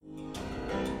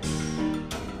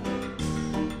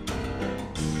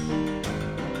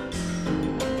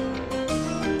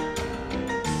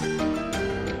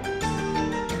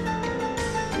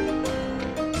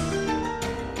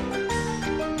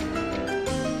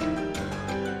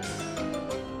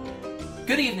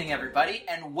Good evening, everybody,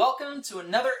 and welcome to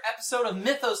another episode of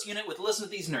Mythos Unit with Listen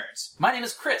to These Nerds. My name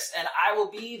is Chris, and I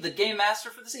will be the Game Master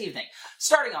for this evening,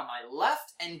 starting on my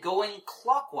left and going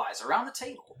clockwise around the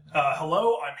table.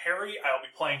 Hello, I'm Harry. I'll be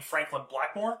playing Franklin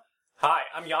Blackmore. Hi,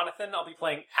 I'm Jonathan. I'll be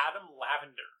playing Adam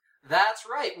Lavender. That's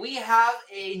right, we have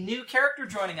a new character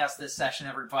joining us this session,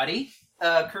 everybody,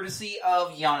 courtesy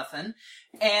of Jonathan,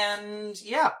 and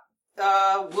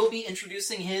we'll be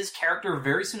introducing his character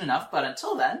very soon enough, but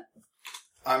until then...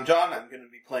 I'm John. I'm going to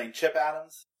be playing Chip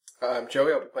Adams. I'm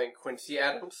Joey. I'll be playing Quincy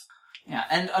Adams. Yeah,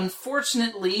 and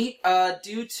unfortunately,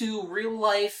 due to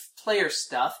real-life player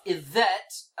stuff,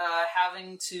 Yvette,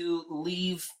 having to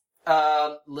leave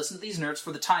Listen to These Nerds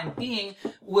for the time being,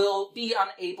 will be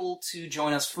unable to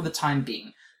join us for the time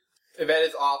being. Yvette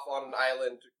is off on an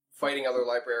island fighting other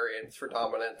librarians for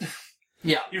dominance.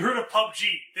 Yeah. You heard of PUBG.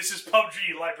 This is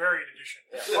PUBG Librarian Edition.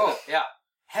 Yeah. Oh, yeah.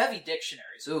 Heavy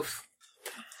dictionaries. Oof.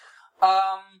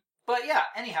 But yeah,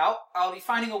 anyhow, I'll be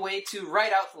finding a way to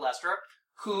write out Thalestra,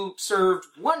 who served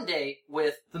one day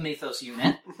with the Mythos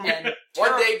unit. And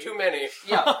One day too many.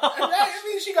 Yeah. I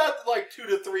mean, she got like 2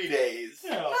 to 3 days.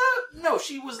 Yeah, No,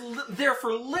 she was there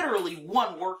for literally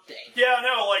one workday. yeah,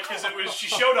 no, because she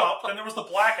showed up, then there was the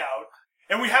blackout,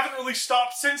 and we haven't really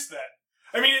stopped since then.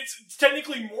 I mean, it's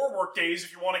technically more work days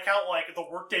if you want to count the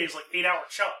work days 8-hour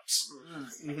chunks.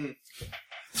 Mm-hmm.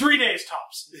 3 days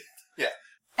tops.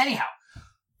 Anyhow,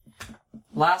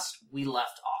 last we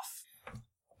left off.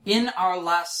 In our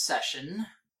last session,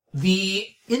 the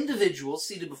individuals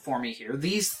seated before me here,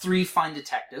 these 3 fine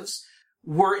detectives,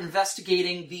 were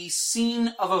investigating the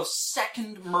scene of a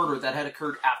second murder that had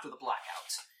occurred after the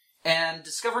blackout, and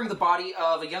discovering the body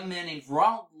of a young man named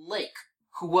Ronald Lake,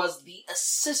 who was the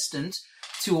assistant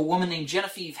to a woman named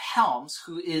Genevieve Helms,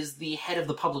 who is the head of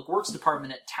the Public Works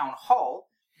Department at Town Hall.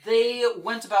 They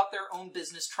went about their own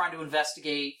business trying to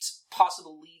investigate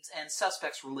possible leads and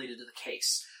suspects related to the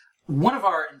case. One of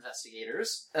our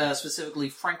investigators, specifically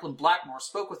Franklin Blackmore,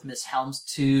 spoke with Miss Helms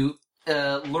to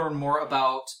learn more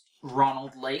about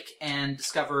Ronald Lake and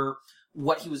discover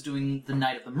what he was doing the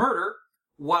night of the murder,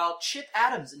 while Chip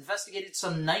Adams investigated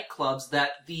some nightclubs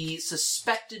that the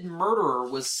suspected murderer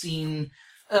was seen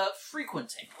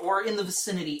frequenting or in the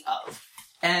vicinity of.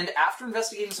 And after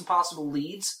investigating some possible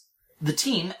leads, the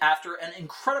team, after an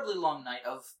incredibly long night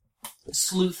of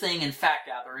sleuthing and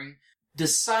fact-gathering,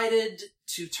 decided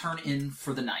to turn in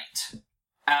for the night.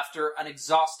 After an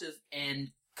exhaustive and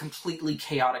completely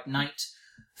chaotic night,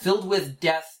 filled with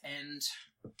death and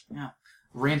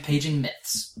rampaging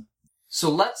myths. So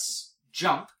let's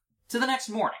jump to the next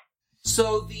morning.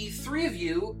 So the 3 of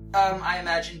you, I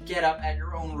imagine, get up at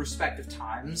your own respective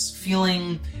times,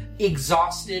 feeling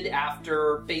exhausted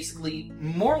after basically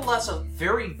more or less a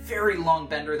very, very long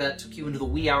bender that took you into the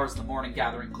wee hours of the morning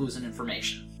gathering clues and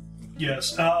information.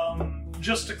 Yes,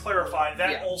 just to clarify,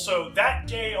 that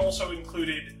day also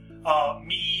included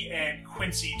me and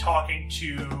Quincy talking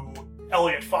to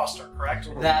Elliot Foster, correct?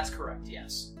 That's correct,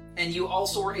 yes. And you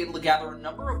also were able to gather a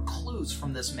number of clues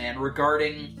from this man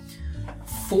regarding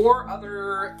 4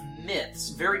 other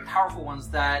myths, very powerful ones,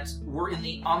 that were in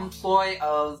the employ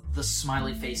of the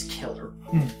Smiley Face Killer.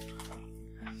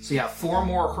 So 4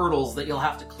 more hurdles that you'll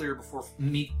have to clear before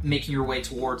making your way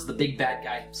towards the big bad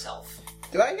guy himself.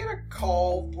 Did I get a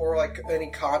call or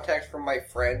any contact from my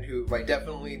friend who my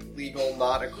definitely legal,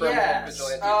 not a criminal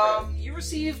vigilante friend? You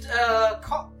received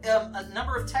a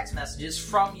number of text messages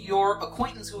from your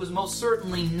acquaintance who was most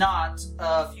certainly not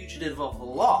a fugitive of the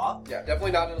law. Yeah,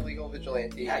 definitely not an illegal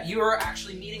vigilante. Yeah, you are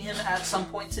actually meeting him at some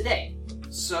point today.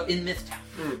 So, in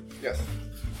Mythtown. Yes.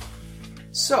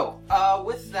 So,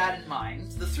 with that in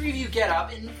mind, the 3 of you get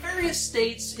up in various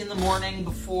states in the morning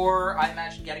before, I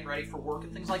imagine, getting ready for work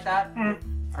and things like that.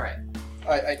 Alright.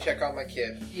 I check on my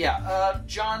kid. Yeah,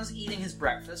 John's eating his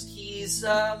breakfast. He's, still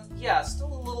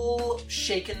a little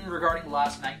shaken regarding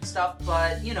last night and stuff,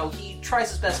 but, he tries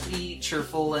his best to be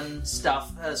cheerful and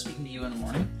stuff, speaking to you in the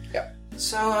morning. Yeah.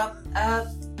 So,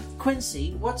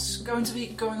 Quincy, what's going to be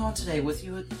going on today with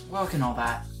you at work and all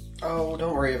that? Oh,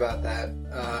 don't worry about that.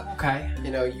 Okay.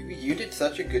 You did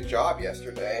such a good job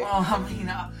yesterday. Well, I mean,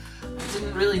 I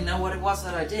didn't really know what it was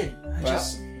that I did.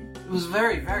 It was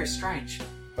very, very strange.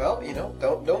 Well,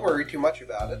 don't worry too much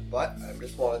about it, but I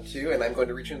just wanted to, and I'm going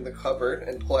to reach into the cupboard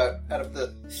and pull out of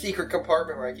the secret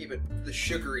compartment where I keep the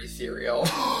sugary cereal.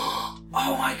 Oh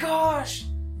my gosh!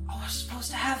 I was supposed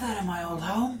to have that in my old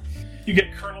home. You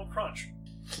get Colonel Crunch.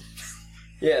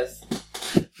 Yes.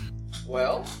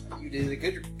 Well, you did a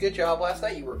good job last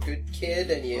night. You were a good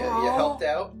kid, and you helped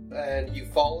out, and you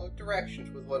followed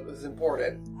directions with what was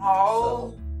important.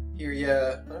 Oh. So, here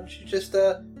why don't you just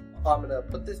I'm gonna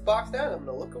put this box down. I'm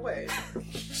gonna look away.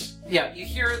 Yeah, you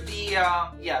hear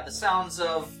the sounds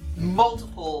of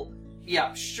multiple,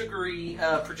 sugary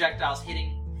projectiles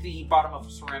hitting the bottom of a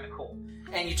ceramic bowl.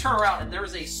 And you turn around and there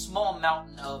is a small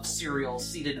mountain of cereal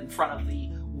seated in front of the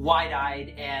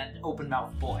wide-eyed and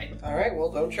open-mouthed boy. All right, well,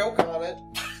 don't choke on it.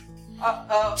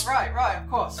 Right, of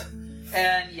course.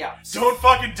 And Don't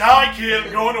fucking die, kid.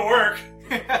 I'm going to work.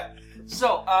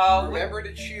 So, Remember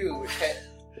to chew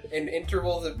in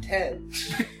intervals of 10.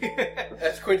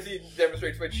 As Quincy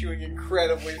demonstrates by chewing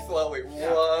incredibly slowly.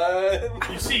 Yeah.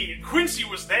 1. You see, Quincy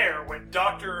was there when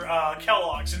Dr.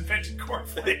 Kellogg's invented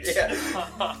cornflakes. Yeah.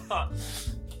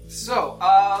 So,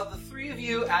 the three of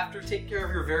you, after taking care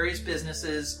of your various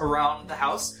businesses around the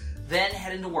house, then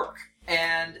head into work.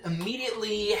 And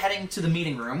immediately heading to the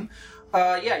meeting room,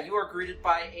 you are greeted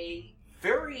by a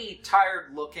very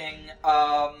tired-looking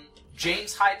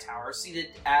James Hightower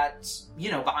seated at,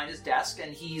 behind his desk,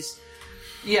 and he's,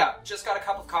 just got a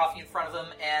cup of coffee in front of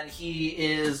him, and he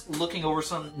is looking over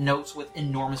some notes with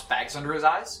enormous bags under his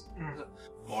eyes.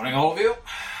 Morning, all of you.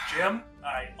 Jim,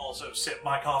 I also sip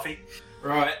my coffee.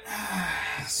 Right.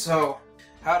 So,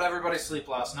 how'd everybody sleep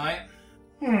last night?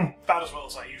 About as well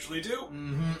as I usually do.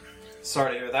 Mm-hmm.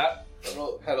 Sorry to hear that.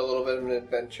 Had a little bit of an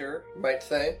adventure, you might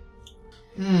say.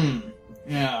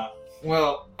 Yeah.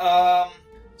 Well,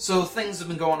 so things have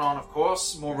been going on, of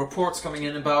course. More reports coming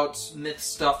in about myth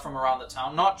stuff from around the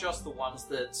town. Not just the ones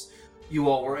that you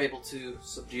all were able to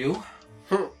subdue.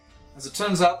 As it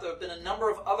turns out, there have been a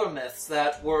number of other myths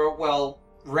that were,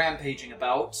 rampaging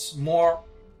about. More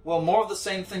of the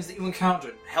same things that you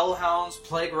encountered. Hellhounds,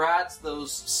 plague rats,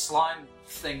 those slime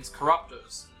things,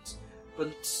 corruptors.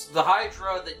 But the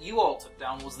Hydra that you all took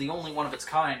down was the only one of its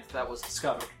kind that was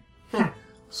discovered.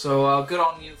 So, good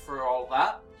on you for all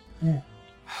that.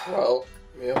 Well,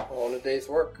 all in a day's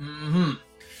work. Mm-hmm.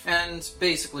 And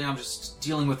basically, I'm just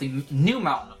dealing with the new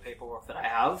mountain of paperwork that I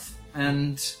have,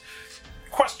 and...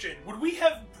 Question, would we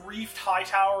have briefed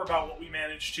Hightower about what we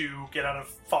managed to get out of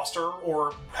Foster,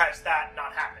 or has that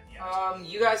not happened yet?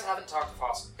 You guys haven't talked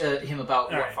to him about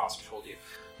All what right. Foster told you.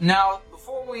 Now,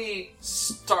 before we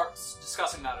start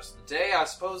discussing matters of the day, I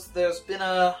suppose there's been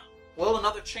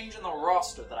another change in the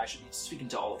roster that I should be speaking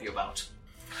to all of you about.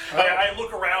 I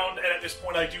look around, and at this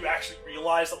point I do actually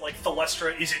realize that,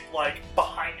 Thalestra isn't,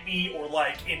 behind me or,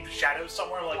 in the shadows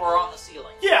somewhere. Or on the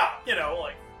ceiling. Yeah,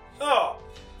 oh,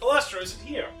 Thalestra isn't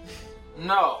here.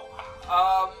 No.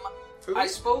 Who? I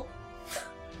spoke...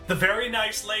 The very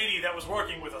nice lady that was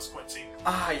working with us, Quincy.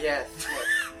 Ah, yes.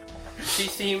 She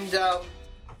seemed,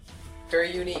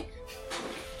 very unique.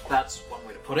 That's one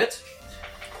way to put it.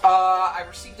 I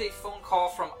received a phone call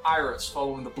from Iris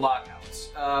following the blackouts.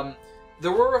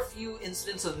 There were a few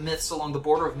incidents of myths along the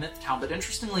border of Mythtown, but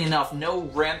interestingly enough, no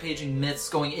rampaging myths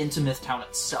going into Mythtown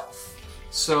itself.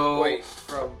 So... Wait,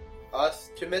 from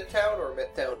us to Midtown or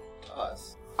Midtown to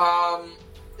us?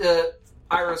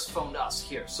 Iris phoned us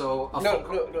here, so... No,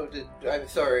 I'm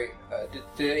sorry.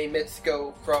 Did any myths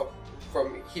go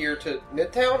from here to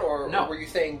Midtown, or No. were you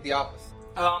saying the opposite?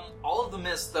 All of the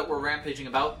myths that were rampaging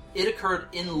about, it occurred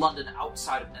in London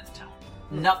outside of Mythtown.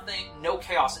 Nothing, no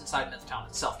chaos inside Mythtown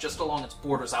itself, just along its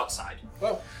borders outside.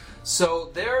 Well, So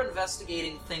they're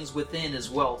investigating things within as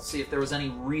well to see if there was any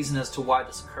reason as to why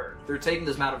this occurred. They're taking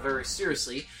this matter very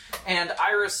seriously, and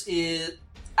Iris is,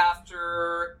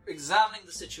 after examining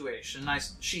the situation,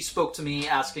 she spoke to me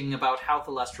asking about how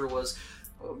Thalestra was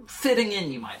fitting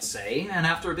in, you might say, and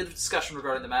after a bit of discussion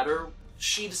regarding the matter,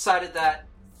 she decided that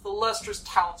Thalestra's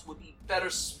talents would be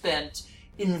better spent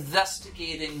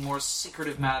investigating more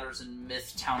secretive matters in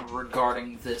Mythtown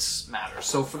regarding this matter.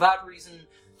 So for that reason,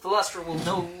 Thalestra will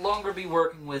no longer be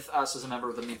working with us as a member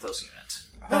of the Mythos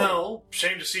unit. Well,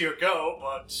 shame to see her go,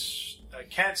 but I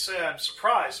can't say I'm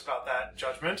surprised about that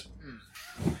judgment.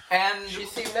 And, she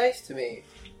seemed nice to me.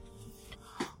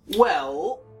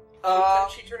 well,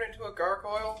 Did she turn into a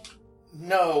gargoyle?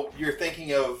 No, you're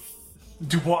thinking of...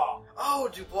 Dubois. Oh,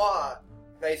 Dubois.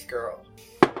 Nice girl.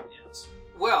 yes.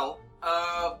 Well,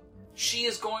 she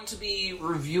is going to be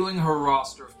reviewing her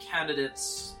roster of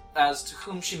candidates as to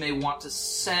whom she may want to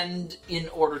send in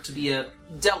order to be a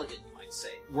delegate, you might say,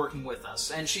 working with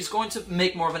us. And she's going to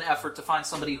make more of an effort to find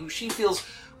somebody who she feels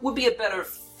would be a better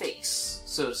face,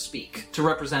 so to speak, to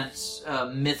represent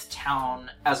Mythtown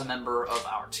as a member of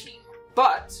our team.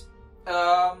 But,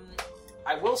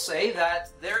 I will say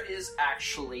that there is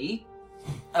actually,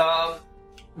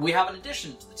 we have an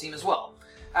addition to the team as well.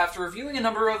 After reviewing a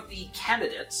number of the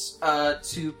candidates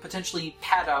to potentially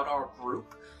pad out our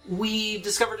group, we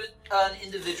discovered an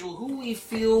individual who we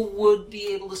feel would be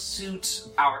able to suit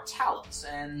our talents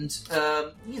and,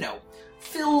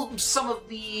 fill some of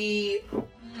the...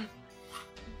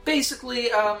 Basically,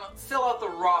 fill out the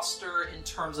roster in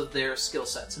terms of their skill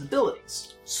sets and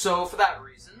abilities. So, for that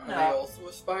reason... Are they also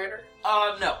a spider?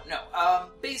 No.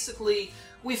 Basically,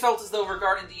 we felt as though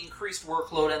regarding the increased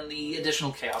workload and the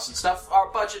additional chaos and stuff, our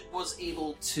budget was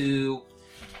able to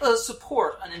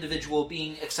support an individual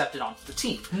being accepted onto the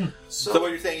team. So what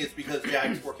you're saying is because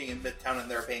Jack's working in Midtown and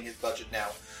they're paying his budget now,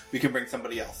 we can bring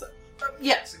somebody else in.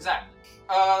 Yes, exactly.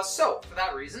 So, for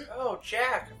that reason... Oh,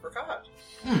 Jack, I forgot.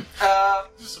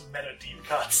 Some meta deep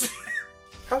cuts.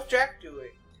 How's Jack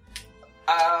doing?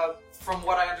 From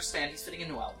what I understand, he's fitting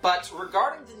in well. But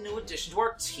regarding the new addition to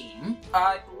our team,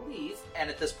 I believe, and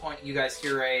at this point you guys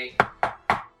hear a...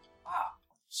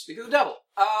 speak of the devil.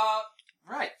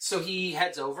 Right, so he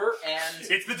heads over and...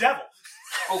 It's the devil.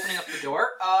 Opening up the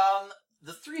door,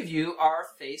 the three of you are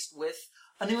faced with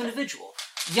a new individual.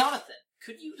 Jonathan,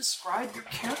 could you describe your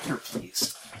character,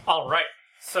 please? All right.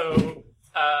 So,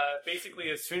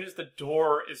 basically, as soon as the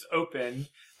door is open,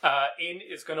 in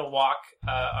is going to walk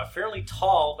a fairly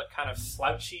tall but kind of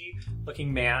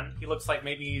slouchy-looking man. He looks like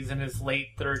maybe he's in his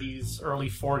late 30s, early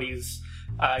 40s.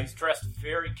 He's dressed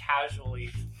very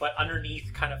casually, but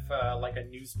underneath kind of like a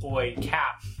newsboy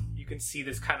cap, you can see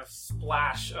this kind of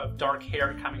splash of dark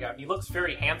hair coming out. And he looks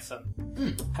very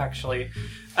handsome, actually.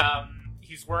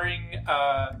 He's wearing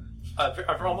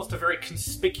almost a very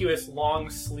conspicuous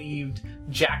long-sleeved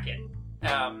jacket.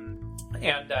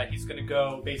 And he's going to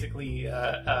go basically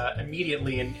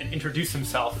immediately and introduce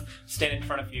himself, stand in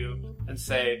front of you, and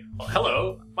say, well,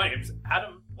 hello, my name's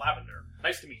Adam Lavender.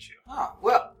 Nice to meet you.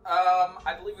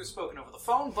 I believe we've spoken over the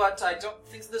phone, but I don't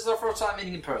think this is our first time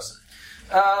meeting in person.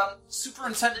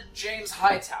 Superintendent James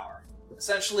Hightower.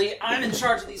 Essentially, I'm in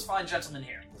charge of these fine gentlemen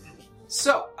here.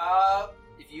 So,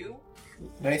 if you...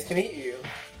 Nice to meet you.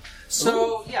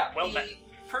 So, Ooh, yeah, well the met.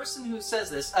 person who says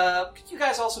this, could you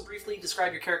guys also briefly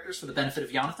describe your characters for the benefit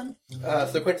of Jonathan?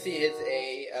 So Quincy is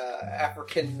a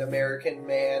African-American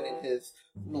man in his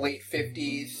late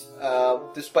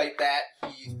 50s. Despite that,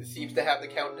 he seems to have the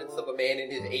countenance of a man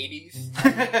in his 80s.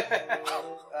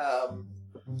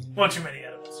 One too many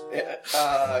animals.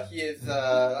 He is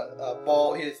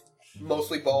bald. He is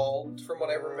mostly bald, from what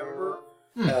I remember.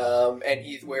 And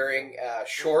he's wearing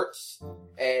shorts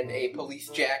and a police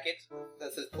jacket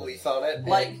that says police on it.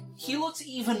 Like, he looks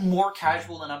even more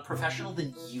casual and unprofessional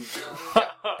than you do.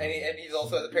 And he's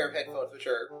also has a pair of headphones, which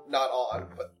are not on,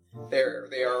 but they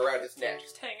are around his neck.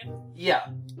 Just hanging. Yeah.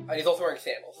 And he's also wearing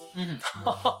sandals.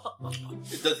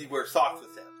 Does he wear socks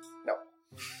with him? No.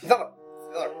 He's not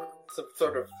some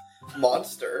sort of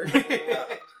monster.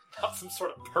 Not some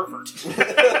sort of pervert.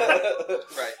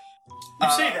 Right. You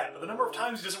say that, but the number of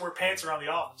times he doesn't wear pants around the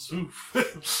office.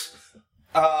 Oof.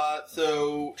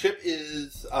 So Chip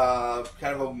is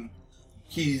kind of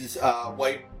he's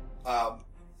white,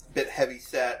 bit heavy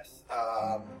set,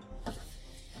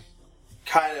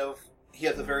 kind of. He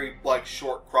has a very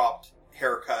short cropped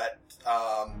haircut.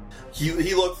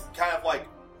 He looks kind of like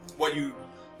what you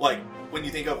when you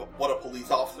think of what a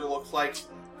police officer looks like,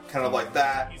 kind of like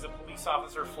that. He's a police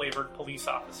officer flavored police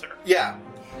officer. Yeah.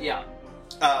 Yeah.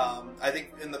 I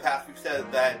think in the past we've said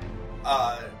that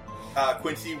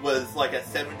Quincy was like a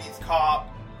 70s cop,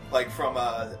 like from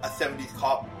a 70s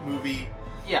cop movie.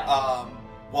 Yeah.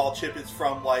 While Chip is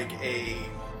from like a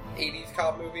 80s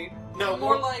cop movie. no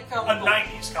More like A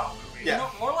 90s cop movie. Yeah.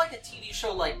 more like a TV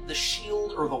show like The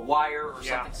Shield or The Wire or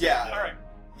Yeah. something. Yeah. All right.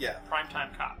 yeah.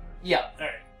 Primetime cop. Yeah. All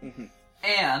right.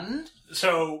 And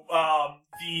So,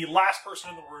 the last person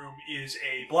in the room is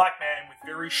a black man with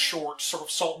very short, sort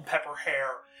of salt and pepper hair.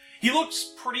 He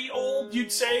looks pretty old,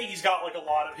 you'd say. He's got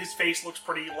his face looks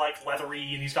pretty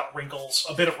leathery, and he's got wrinkles,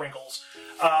 a bit of wrinkles.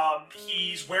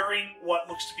 He's wearing what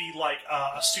looks to be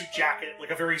a suit jacket,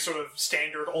 like a very sort of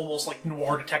standard, almost like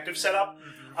noir detective setup.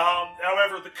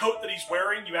 However, the coat that he's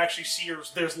wearing, you actually see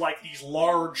there's these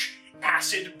large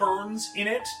acid burns in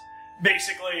it.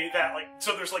 Basically,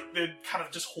 so there's the kind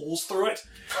of just holes through it.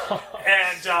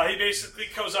 And he basically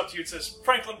goes up to you and says,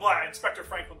 Inspector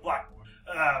Franklin Blackmore.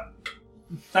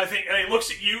 And he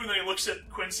looks at you, and then he looks at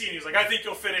Quincy, and he's like, I think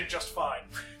you'll fit in just fine.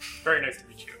 Very nice to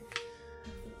meet you.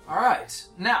 alright.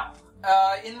 Now,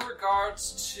 in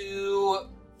regards to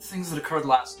things that occurred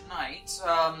last night,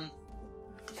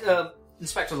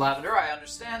 Inspector Lavender, I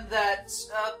understand that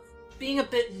being a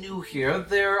bit new here,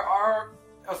 there are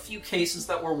a few cases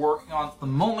that we're working on at the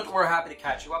moment. We're happy to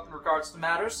catch you up in regards to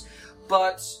matters.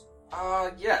 But,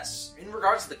 yes, in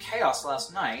regards to the chaos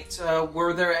last night,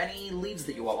 were there any leads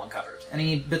that you all uncovered?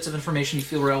 Any bits of information you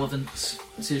feel relevant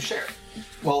to share?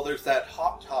 Well, there's that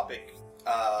Hot Topic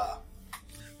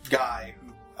guy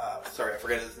who sorry, I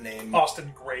forget his name.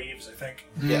 Austin Graves, I think.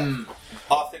 Yeah.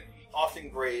 Austin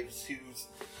Graves, who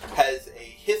has a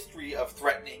history of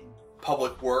threatening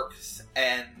public works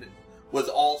and was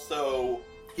also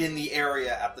in the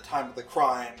area at the time of the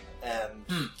crime,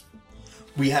 and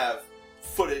we have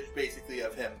footage basically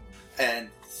of him and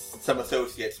some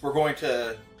associates. We're going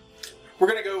to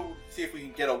go see if we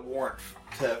can get a warrant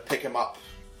to pick him up.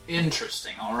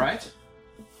 Interesting, alright.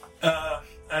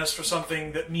 As for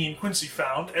something that me and Quincy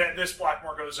found, and this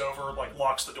Blackmore goes over,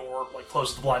 locks the door,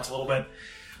 closes the blinds a little bit.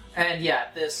 And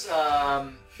this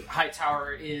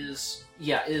Hightower is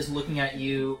looking at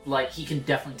you like he can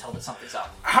definitely tell that something's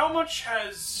up. How much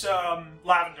has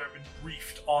Lavender been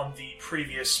briefed on the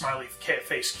previous smiley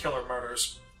face killer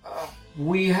murders?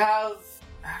 We have...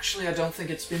 Actually, I don't think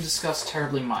it's been discussed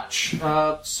terribly much.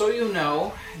 So you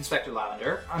know, Inspector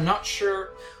Lavender, I'm not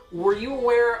sure... Were you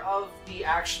aware of the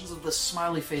actions of the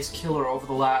smiley face killer over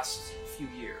the last few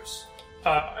years?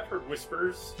 I've heard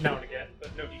whispers now and again,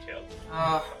 but no details.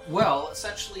 Well,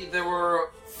 essentially there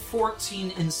were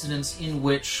 14 incidents in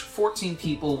which 14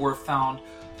 people were found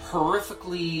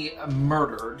horrifically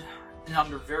murdered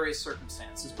under various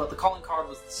circumstances, but the calling card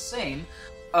was the same.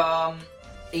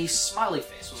 A smiley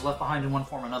face was left behind in one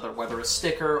form or another, whether a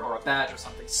sticker or a badge or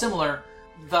something similar.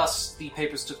 Thus, the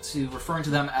papers took to referring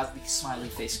to them as the smiley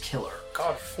face killer.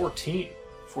 God, 14.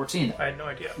 14. I had no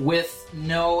idea. With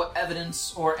no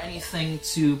evidence or anything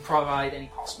to provide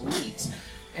any possible leads.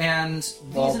 And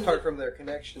these apart from their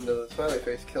connection to the smiley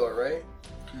face killer, right?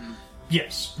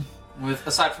 Yes.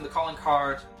 Aside from the calling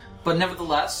card, but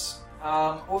nevertheless,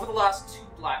 over the last two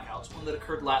blackouts, one that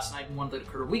occurred last night and one that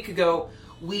occurred a week ago,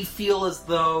 we feel as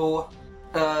though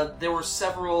there were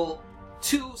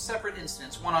two separate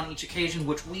incidents, one on each occasion,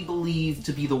 which we believe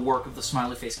to be the work of the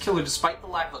smiley face killer. Despite the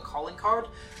lack of a calling card,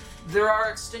 there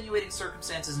are extenuating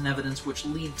circumstances and evidence which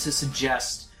lead to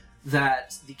suggest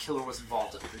that the killer was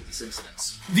involved in these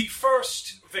incidents. The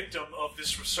first victim of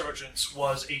this resurgence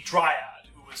was a dryad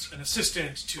who was an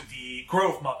assistant to the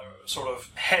Grove Mother, sort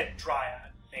of head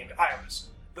dryad named Iris.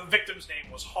 The victim's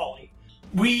name was Holly.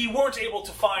 We weren't able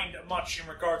to find much in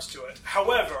regards to it.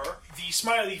 However, the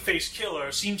smiley face killer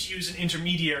seemed to use an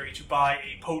intermediary to buy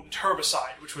a potent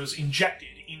herbicide, which was injected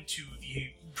into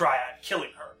the dryad,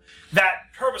 killing her.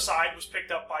 That herbicide was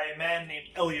picked up by a man named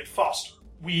Elliot Foster.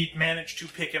 We managed to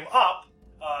pick him up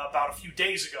about a few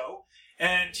days ago,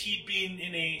 and he'd been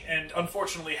and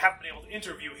unfortunately haven't been able to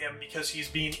interview him because he's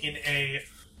been in a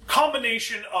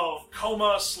combination of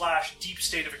coma/deep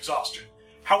state of exhaustion.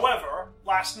 However,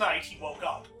 last night he woke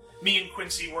up. Me and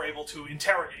Quincy were able to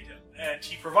interrogate him, and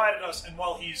he provided us, and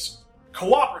while he's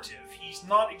cooperative, he's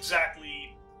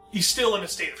still in a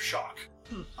state of shock.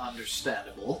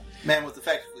 Understandable. Man was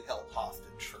effectively held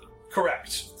hostage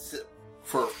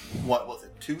for what was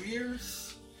it, 2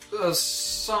 years?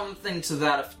 Something to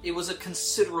that effect. It was a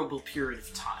considerable period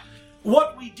of time.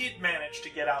 What we did manage to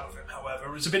get out of him,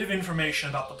 however, was a bit of information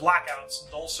about the blackouts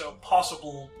and also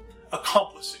possible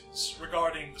accomplices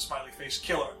regarding the smiley face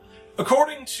killer.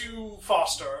 According to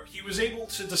Foster, he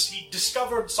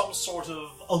discovered some sort of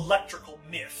electrical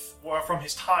myth from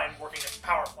his time working at the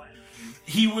power plant.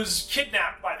 He was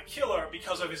kidnapped by the killer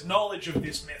because of his knowledge of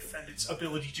this myth and its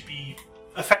ability to be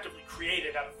effectively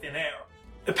created out of thin air.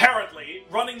 Apparently,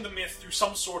 running the myth through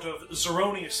some sort of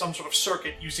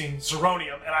circuit using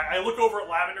zeronium, and I look over at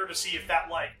Lavender to see if that,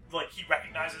 he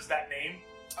recognizes that name.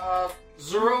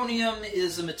 Zeronium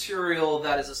is a material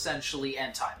that is essentially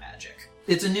anti-magic.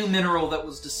 It's a new mineral that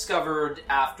was discovered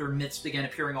after myths began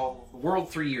appearing all over the world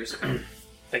 3 years ago.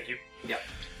 Thank you. Yeah.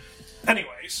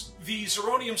 Anyways, the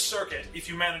zeronium circuit, if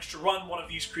you manage to run one of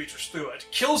these creatures through it,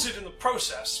 kills it in the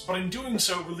process, but in doing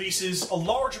so releases a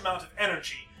large amount of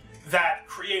energy that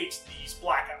creates these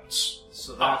blackouts.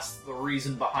 So that's the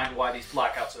reason behind why these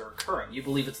blackouts are occurring. You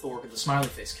believe it's the work of the smiley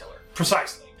face killer.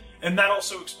 Precisely. And that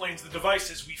also explains the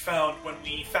devices we found when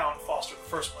we found Foster in the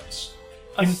first place.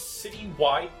 A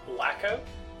city-wide blackout?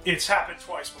 It's happened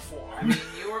twice before. I mean,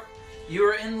 you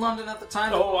were in London at the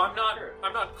time? Oh, I'm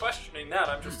not questioning that.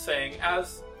 I'm just saying,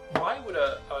 why would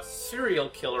a serial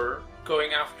killer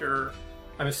going after,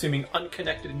 I'm assuming,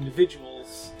 unconnected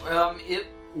individuals?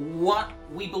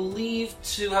 We believe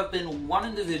to have been one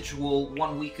individual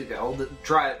 1 week ago, the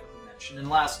Dryad we mentioned, and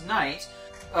last night,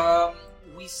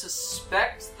 we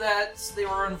suspect that they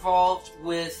were involved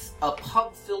with a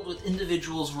pub filled with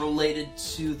individuals related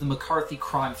to the McCarthy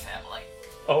crime family.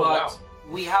 Oh, but wow.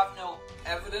 We have no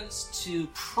evidence to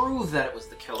prove that it was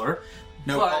the killer.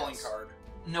 No calling card.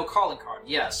 No calling card,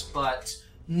 yes, but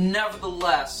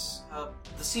nevertheless,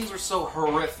 the scenes were so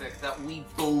horrific that we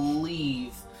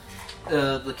believe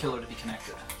the killer to be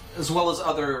connected. as well as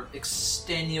other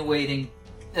extenuating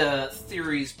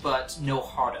theories, but no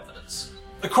hard evidence.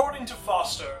 According to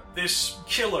Foster, this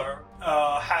killer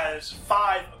has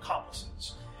 5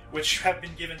 accomplices, which have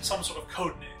been given some sort of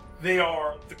code name. They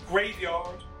are the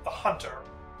Graveyard, the Hunter,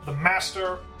 the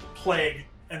Master, the Plague,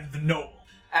 and the Noble.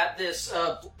 At this,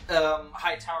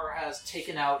 Hightower has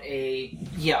taken out a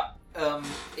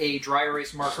dry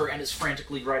erase marker and is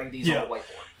frantically writing these on the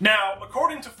whiteboard. Now,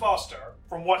 according to Foster,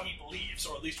 from what he believes,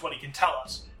 or at least what he can tell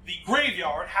us, the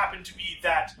Graveyard happened to be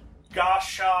that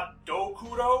Gasha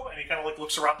Dokuro, and he kind of like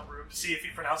looks around the room to see if he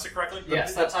pronounced it correctly.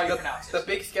 Yes, that's how you pronounce it. The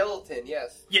big skeleton,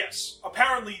 yes. Yes,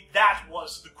 apparently that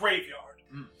was the Graveyard.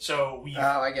 So we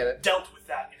I get it. dealt with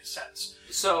that in a sense.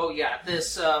 So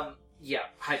this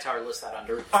Hightower lists that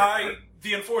under.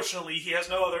 Unfortunately, he has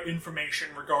no other information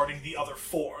regarding the other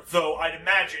 4, though I'd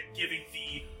imagine, given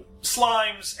the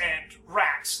slimes and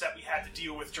rats that we had to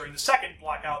deal with during the second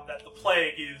blackout, that the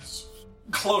plague is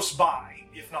close by,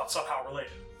 if not somehow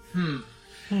related.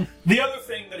 The other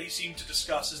thing that he seemed to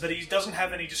discuss is that he doesn't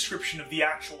have any description of the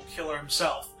actual killer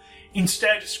himself,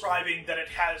 instead describing that it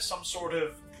has some sort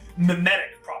of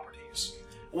mimetic properties.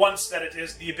 Once that it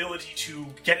has the ability to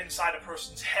get inside a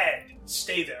person's head and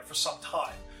stay there for some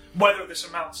time. Whether this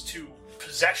amounts to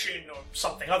possession or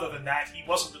something other than that, he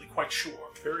wasn't really quite sure.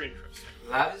 Very interesting.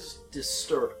 That is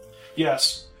disturbing.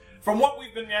 Yes. From what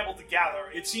we've been able to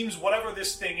gather, it seems whatever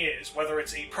this thing is, whether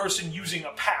it's a person using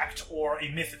a pact or a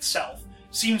myth itself,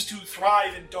 seems to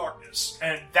thrive in darkness,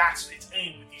 and that's its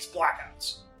aim with these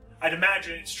blackouts. I'd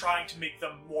imagine it's trying to make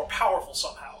them more powerful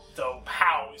somehow, though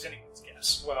how is anyone's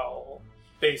guess. Well,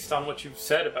 based on what you've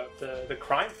said about the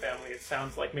crime family, it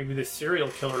sounds like maybe the serial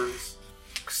killer is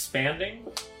expanding,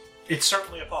 It's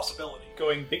certainly a possibility.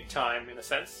 going big time in a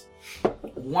sense.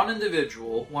 1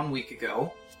 individual 1 week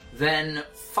ago, then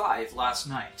 5 last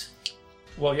night.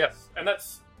 Well, yes, and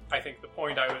that's, I think, the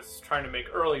point I was trying to make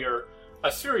earlier.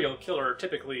 A serial killer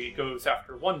typically goes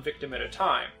after 1 victim at a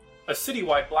time. A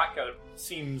citywide blackout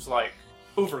seems like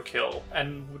overkill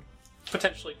and would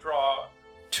potentially draw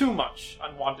too much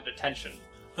unwanted attention.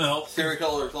 Well, serial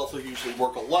killers also usually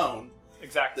work alone.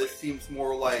 Exactly. This seems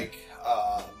more like,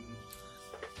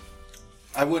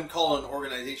 I wouldn't call it an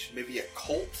organization, maybe a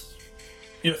cult.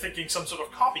 You're thinking some sort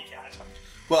of copycat.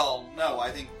 Well, no,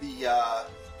 I think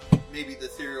maybe the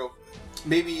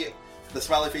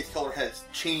smiley face killer has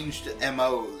changed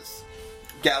MOs,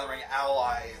 gathering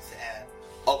allies and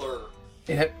other.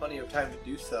 It had plenty of time to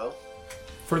do so.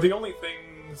 For the only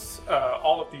things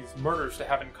all of these murders to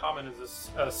have in common is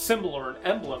a symbol or an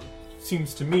emblem,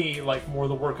 seems to me like more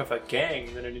the work of a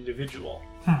gang than an individual.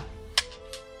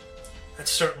 That's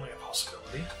certainly a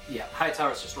possibility. Yeah,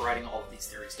 Hightower's just writing all of these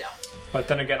theories down. But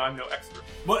then again, I'm no expert.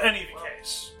 But in any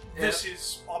case, this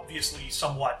is obviously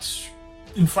somewhat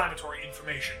inflammatory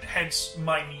information, hence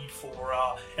my need for,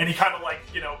 and he kind of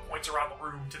points around the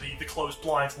room to the closed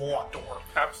blinds and the locked door.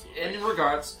 Absolutely. And in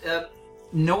regards,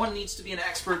 no one needs to be an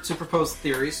expert to propose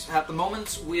theories. At the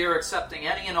moment, we are accepting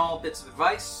any and all bits of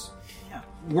advice. Yeah.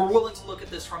 We're willing to look at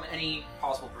this from any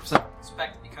possible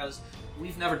perspective because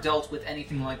we've never dealt with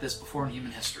anything like this before in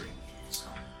human history. So.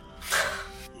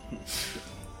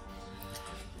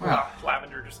 Well,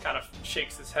 Lavender just kind of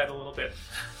shakes his head a little bit.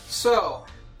 so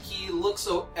he looks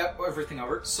everything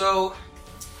over. So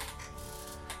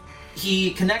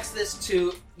he connects this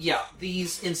to,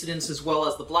 these incidents as well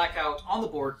as the blackout on the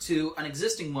board to an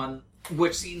existing one,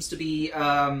 which seems to be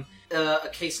a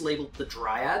case labeled the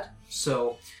Dryad.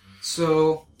 So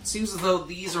it seems as though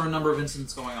these are a number of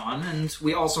incidents going on, and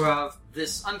we also have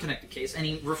this unconnected case, and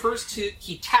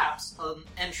he taps an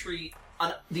entry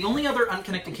on the only other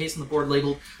unconnected case on the board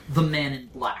labeled the Man in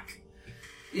Black.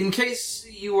 In case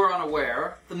you are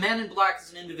unaware, the Man in Black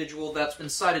is an individual that's been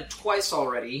cited twice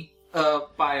already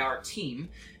by our team.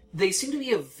 They seem to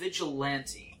be a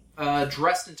vigilante,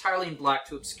 dressed entirely in black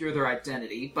to obscure their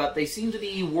identity, but they seem to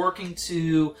be working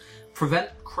to prevent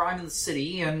crime in the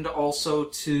city and also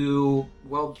to,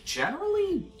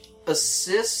 generally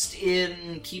assist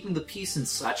in keeping the peace and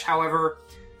such. However,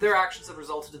 their actions have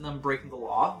resulted in them breaking the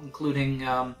law, including,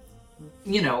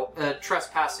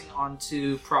 trespassing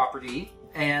onto property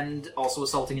and also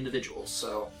assaulting individuals.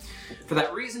 So, for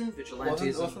that reason,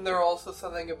 vigilantism... Wasn't there also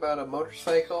something about a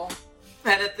motorcycle?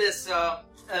 And at this,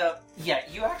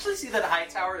 you actually see that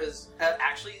Hightower is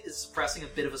suppressing a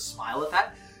bit of a smile at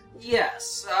that.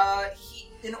 Yes,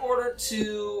 in order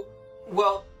to,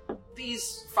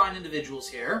 these fine individuals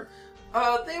here,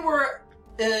 they were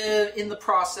in the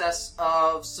process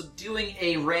of subduing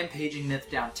a rampaging myth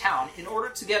downtown. In order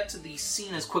to get to the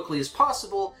scene as quickly as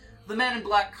possible, the Man in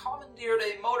Black commandeered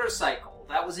a motorcycle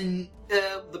that was in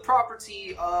the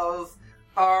property of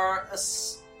our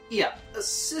Assistant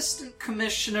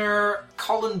Commissioner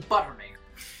Colin Buttermaker.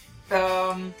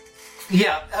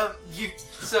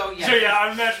 So yeah,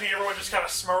 I'm imagining everyone just kind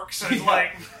of smirks and is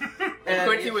like, If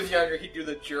Quincy was younger, he'd do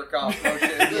the jerk off motion.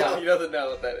 Yeah. He doesn't know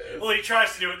what that is. well, he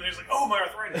tries to do it, and he's like, oh, my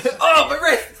arthritis. Oh, my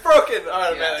wrist is broken!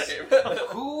 Automatic game.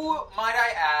 Who, might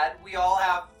I add, we all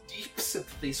have deep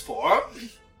sympathies for.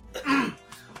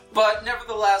 But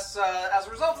nevertheless, as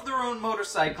a result of their own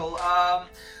motorcycle,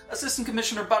 Assistant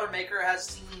Commissioner Buttermaker has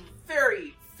seen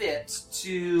very fit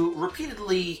to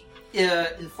repeatedly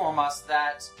inform us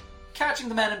that catching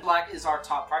the Men in Black is our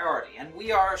top priority, and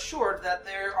we are assured that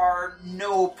there are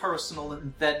no personal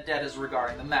vendettas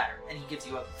regarding the matter, and he gives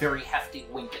you a very hefty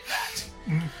wink at that.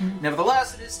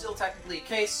 Nevertheless, it is still technically a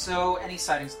case, so any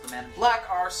sightings of the Men in Black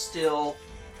are still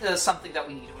something that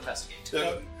we need to investigate.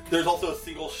 There's also a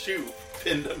single shoe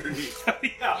pinned underneath.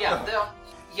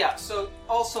 So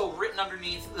also written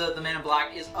underneath the Man in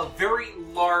Black is a very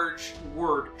large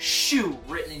word, shoe,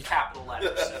 written in capital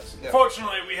letters. Yeah.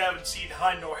 Fortunately, we haven't seen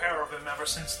hide nor hair of him ever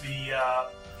since the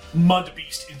Mud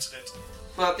Beast incident.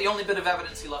 But the only bit of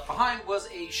evidence he left behind was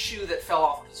a shoe that fell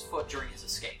off of his foot during his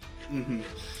escape. Mm-hmm.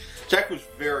 Jack was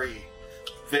very,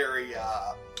 very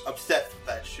obsessed with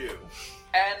that shoe.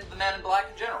 And the Man in Black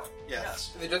in general.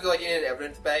 Yes. Is it just like in an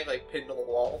evidence bag, like pinned to the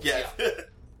wall? Yeah.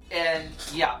 And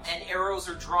arrows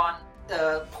are drawn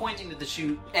pointing to the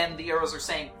shoe, and the arrows are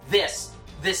saying, this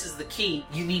is the key,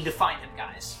 you need to find him,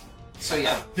 guys. So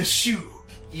yeah. The shoe.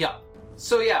 Yeah.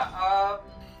 So yeah,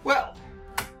 well,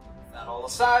 that all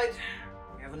aside,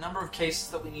 we have a number of cases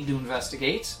that we need to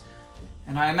investigate,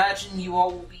 and I imagine you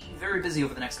all will be very busy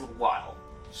over the next little while.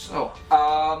 So,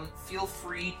 feel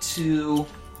free to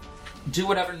do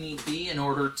whatever need be in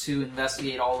order to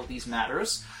investigate all of these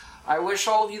matters. I wish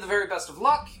all of you the very best of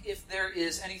luck. If there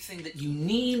is anything that you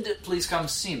need, please come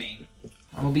see me.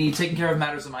 I will be taking care of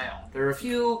matters of my own. There are a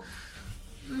few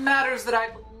matters that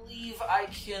I believe I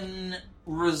can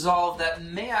resolve that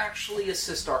may actually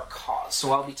assist our cause,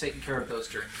 so I'll be taking care of those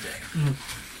during the day.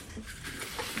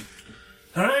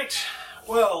 Alright,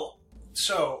 well,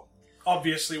 so,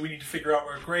 obviously we need to figure out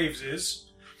where Graves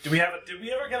is. Did we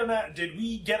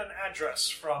get an address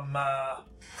from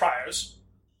Pryor's?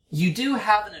 You do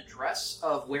have an address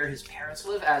of where his parents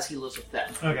live, as he lives with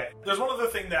them. Okay. There's one other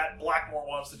thing that Blackmore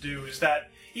wants to do is that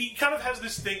he kind of has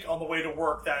this think on the way to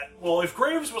work that, well, if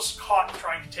Graves was caught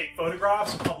trying to take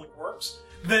photographs of public works,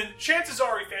 then chances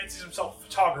are he fancies himself a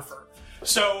photographer.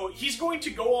 So he's going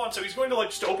to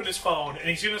just open his phone and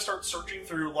he's going to start searching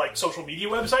through like social media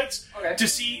websites to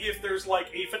see if there's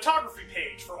like a photography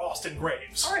page for Austin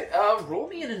Graves. Alright, roll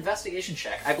me an investigation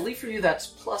check. I believe for you that's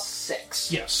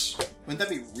 +6. Yes. Wouldn't that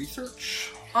be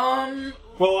research?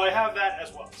 Well, I have that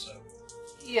as well, so.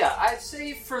 Yeah, I'd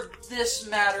say for this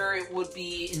matter it would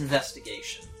be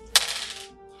investigation.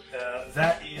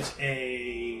 That is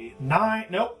a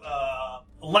 11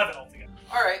 altogether.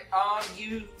 Alright,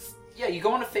 you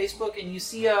go onto Facebook and you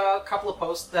see a couple of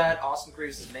posts that Austin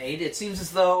Graves has made. It seems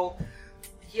as though,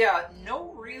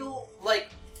 no real,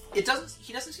 he doesn't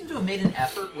seem to have made an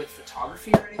effort with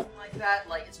photography or anything like that.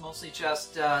 Like, it's mostly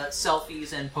just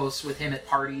selfies and posts with him at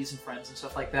parties and friends and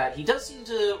stuff like that. He does seem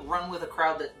to run with a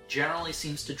crowd that generally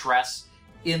seems to dress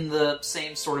in the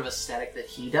same sort of aesthetic that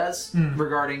he does,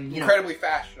 regarding, Incredibly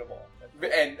fashionable.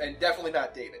 And definitely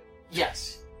not dated.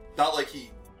 Yes. Not like he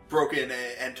broke in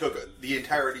and took the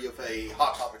entirety of a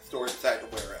Hot Topic store and decided to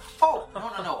wear it. Oh,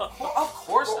 no. Well, of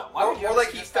course not. Why would you Or ever like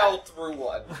he suggest fell that? through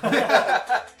one.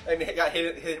 And he got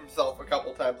hit himself a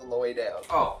couple times on the way down.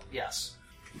 Oh, yes.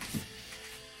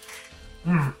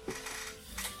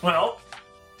 Well,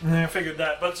 I figured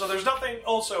that. But so there's nothing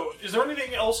also. Is there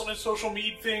anything else on his social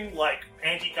media thing, like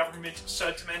anti-government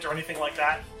sentiment or anything like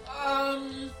that? I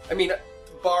mean,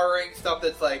 barring stuff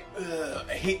that's like,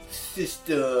 I hate the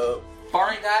system.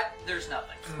 Barring that, there's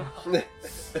nothing.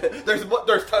 There's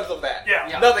tons of that.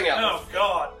 Yeah. Nothing else. Oh,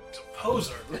 God. It's a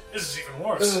poser. This is even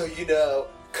worse.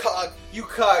 You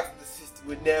cogs in the system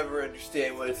would never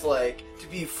understand what it's like to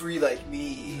be free like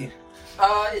me.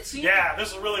 It seems... Yeah,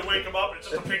 this will really wake him up. It's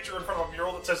just a picture in front of a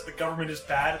mural that says the government is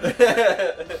bad. Damn,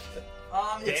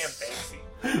 it's...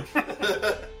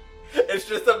 Banksy. It's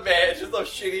just a man, it's just a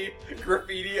shitty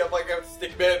graffiti of like a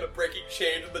stick man breaking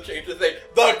chains, and the chains just say,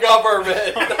 the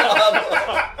government!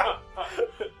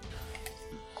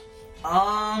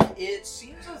 It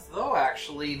seems as though,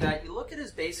 actually, that you look at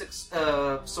his basic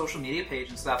social media page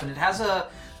and stuff, and it has a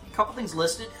couple things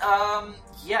listed.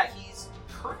 He's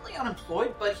currently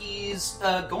unemployed, but he's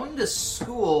going to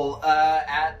school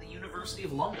at the University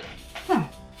of London.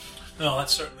 No,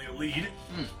 that's certainly a lead.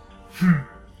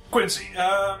 Quincy,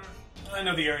 I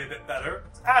know the area a bit better.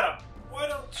 Adam, why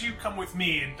don't you come with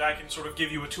me and I can sort of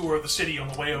give you a tour of the city on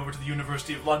the way over to the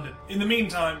University of London. In the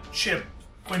meantime, Chip,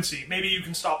 Quincy, maybe you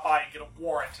can stop by and get a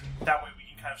warrant, and that way we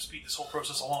can kind of speed this whole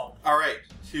process along. All right.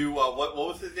 To what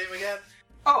was his name again?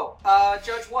 Oh,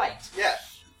 Judge White.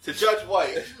 Yes. To Judge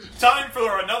White. Time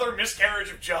for another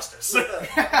miscarriage of justice.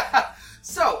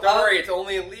 So, Don't worry, it's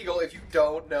only illegal if you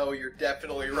don't know. You're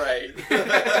definitely right.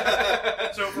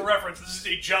 So, for reference, this is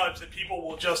a judge that people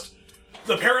will just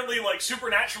apparently, like,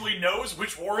 supernaturally knows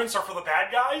which warrants are for the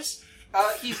bad guys.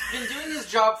 He's been doing his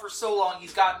job for so long,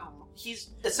 he's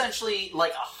essentially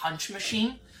like a hunch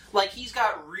machine. Like, he's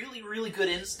got really, really good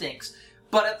instincts,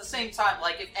 but at the same time,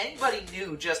 like, if anybody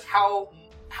knew just how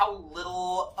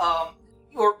little,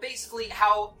 or basically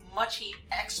how much he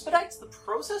expedites the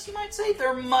process, you might say,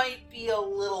 there might be a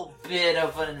little bit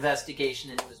of an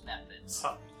investigation into his methods.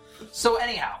 Huh. So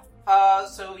anyhow,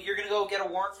 so you're gonna go get a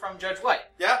warrant from Judge White.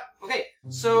 Yeah. Okay,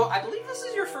 so I believe this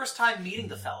is your first time meeting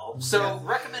the fellow. So, Yeah.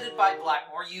 recommended by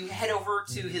Blackmore, you head over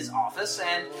to his office,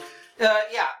 and,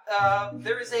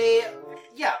 there is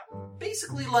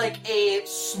basically like a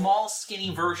small,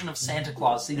 skinny version of Santa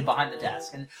Claus seated behind the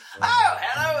desk. And, oh,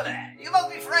 hello there. You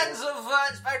must be friends of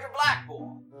Inspector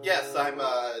Blackmore. Yes, I'm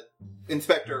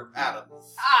Inspector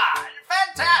Adams. Ah,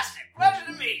 fantastic. Pleasure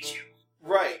to meet you.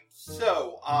 Right.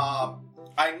 So,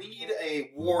 I need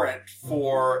a warrant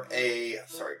for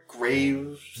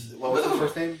Graves. What was his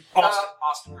first name?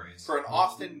 Austin Graves. For an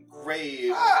Austin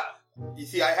Graves. Ah, You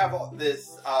see, I have all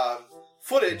this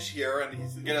footage here, and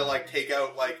he's gonna like take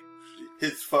out like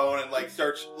his phone and like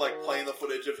start like playing the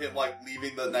footage of him like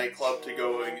leaving the nightclub to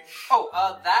going.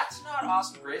 that's not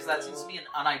Austin Graves. That seems to be an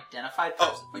unidentified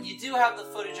person. But you do have the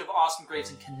footage of Austin Graves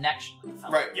in connection with the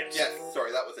fellow. Right. Yes. Yes.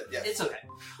 Sorry, that was it. Yes. It's okay.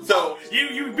 So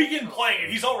You begin playing it,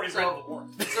 he's already read the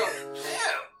warrant. So,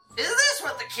 is this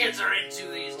what the kids are into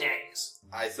these days?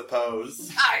 I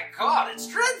suppose My God, it's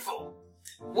dreadful.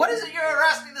 What is it you're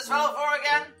arresting this fellow for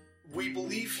again? we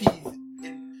believe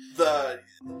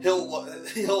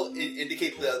he'll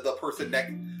indicate the person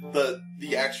next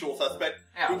the actual suspect.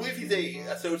 Yeah. We believe he's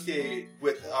associated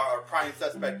with our prime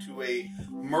suspect to a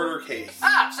murder case.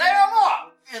 Say no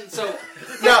more. And so,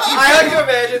 No, I like to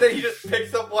imagine that he just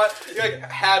picks up one, he like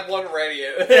had one ready.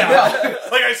 Yeah.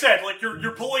 Like I said, like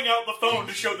you're pulling out the phone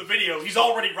to show the video. He's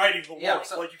already writing the warrant, Yeah,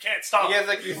 so- like you can't stop. He has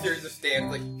like these series of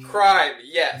stands like crime,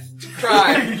 yes,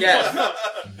 crime, yes.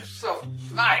 so,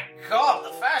 my God, the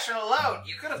fashion alone.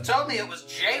 You could have told me it was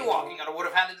jaywalking and I would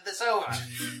have handed this over.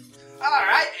 All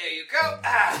right, here you go.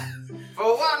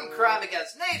 For one crime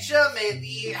against nature, may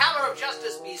the hammer of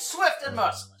justice be swift and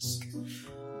merciless.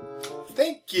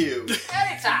 Thank you.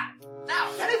 Anytime. Now,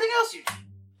 anything else you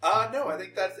need? No, I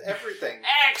think that's everything.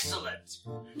 Excellent.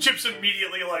 Chip's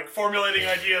immediately like formulating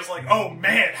ideas like, oh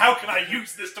man, how can I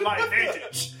use this to my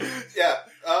advantage? Yeah.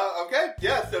 Okay.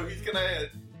 Yeah. So he's gonna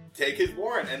take his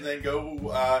warrant and then go.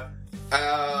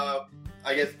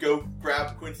 I guess go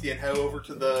grab Quincy and head over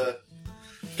to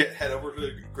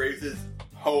Graves'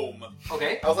 home.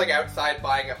 Okay. I was like outside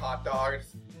buying a hot dog.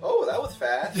 Oh, that was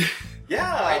fast. I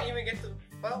Yeah. didn't even get to.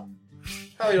 Well,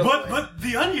 how you don't But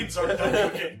the onions are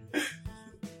done cooking.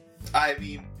 I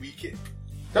mean, we can.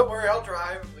 Don't worry, I'll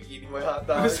drive. I'm like, eating my hot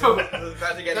dog. So-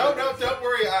 About to get No, to the- don't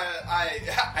worry.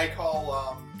 I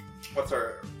call what's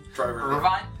our driver's name?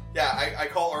 Irvine? Yeah, I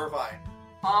call Irvine.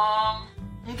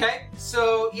 Okay.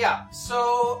 So,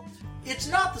 it's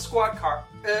not the squad car.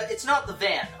 It's not the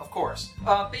van, of course.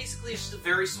 Basically, it's just a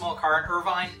very small car, and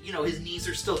Irvine, his knees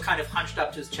are still kind of hunched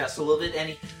up to his chest a little bit,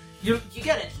 and you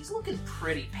get it, he's looking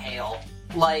pretty pale.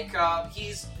 Like,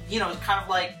 he's, kind of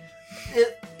like,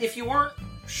 if you weren't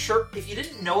sure, if you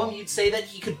didn't know him, you'd say that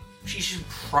he should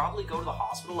probably go to the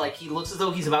hospital. Like, he looks as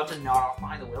though he's about to nod off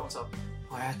behind the wheel, and so,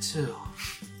 where to?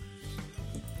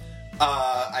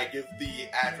 I give the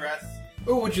address.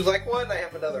 Ooh, would you like one? I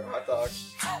have another hot dog.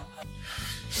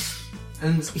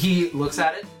 And he looks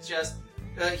at it,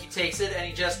 he takes it, and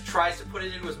he just tries to put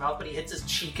it into his mouth, but he hits his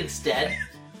cheek instead.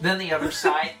 Then the other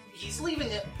side, he's leaving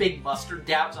big mustard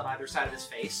dabs on either side of his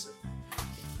face.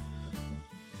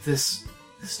 This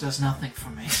does nothing for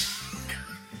me.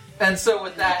 And so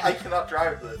with that, I cannot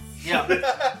drive this. yeah,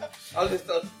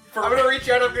 I'm gonna reach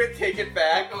out, I'm gonna take it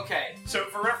back. okay. So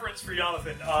for reference for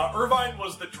Jonathan, Irvine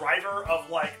was the driver of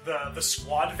like the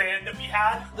squad van that we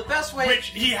had. The best way, Which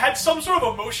he had some sort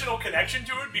of emotional connection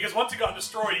to it because once it got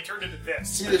destroyed, he turned into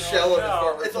this. He's a shell of his no.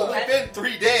 former It's self. only been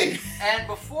 3 days. and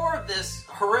before this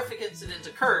horrific incident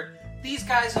occurred, these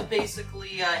guys have basically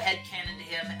headcanoned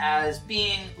him as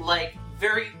being like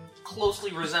very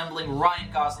closely resembling Ryan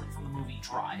Gosling from the movie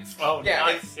Drive. Oh, Yeah,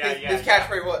 nice. his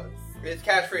catchphrase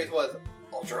was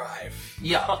I'll drive.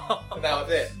 Yeah. And that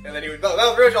was it. And then that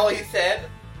was pretty much all he said.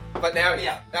 But now,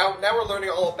 Yeah. now we're learning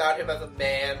all about him as a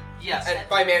man. Yes. And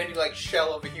by man, I mean like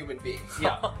shell of a human being.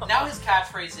 Yeah. Now his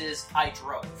catchphrase is, I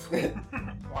drove.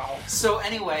 Wow. So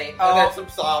anyway, And then some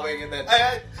sobbing, and then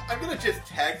I'm gonna just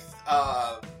text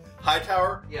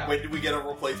Hightower. Yeah. When do we get a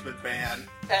replacement van?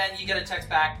 and you get a text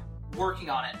back, working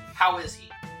on it. How is he?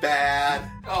 Bad.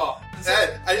 Oh.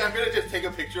 Ed, I'm gonna just take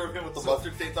a picture of him with the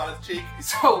mustard stains on his cheek.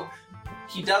 So,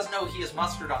 he does know he has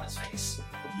mustard on his face.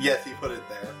 Yes, he put it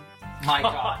there. My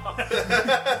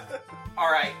god.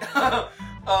 Alright.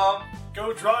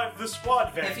 Go drive the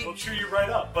squad van. If he- We'll chew you right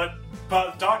up.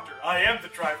 But doctor, I am the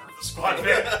driver of the squad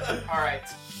van. Alright.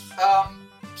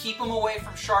 Keep him away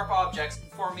from sharp objects.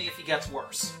 Inform me if he gets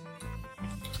worse.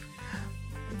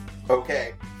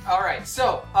 Okay. Alright,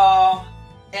 so,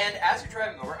 and as you're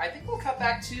driving over, I think we'll cut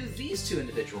back to these two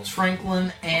individuals,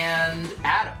 Franklin and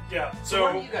Adam. Yeah. So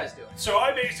what are you guys doing? So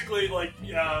I basically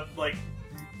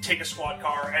take a squad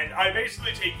car and I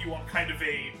basically take you on kind of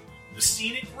a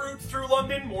scenic route through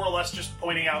London, more or less just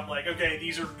pointing out like, okay,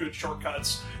 these are good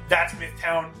shortcuts. That's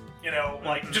Midtown. You know,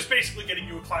 like just basically getting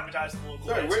you acclimatized to the local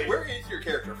Sorry, landscape. where is your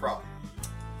character from?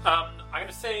 I'm going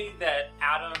to say that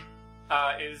Adam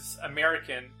is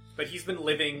American, but he's been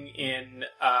living in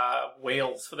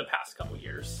Wales for the past couple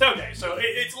years. Okay, so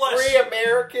it's less. 3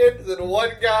 Americans and 1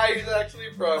 guy who's actually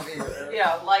from here.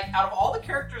 Yeah, like, out of all the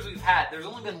characters we've had, there's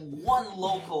only been one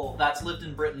local that's lived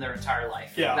in Britain their entire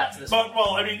life. Yeah, That's this one. but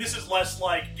well, I mean, this is less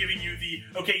like giving you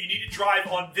the okay. You need to drive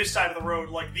on this side of the road,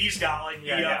 like these guys,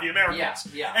 like the Americans,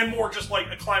 Yeah. and more just like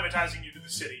acclimatizing you to the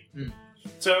city. Mm.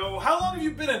 So, how long have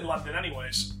you been in London,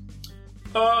 anyways?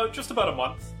 Just about a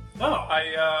month. Oh,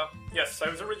 I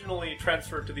was originally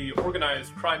transferred to the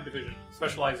Organized Crime Division,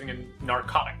 specializing in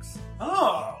narcotics.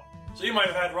 so you might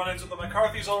have had run-ins with the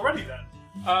McCarthys already then.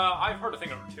 I've heard a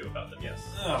thing or two about them, yes.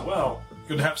 Oh well,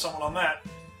 good to have someone on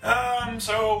that.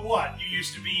 So what? You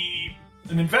used to be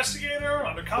an investigator,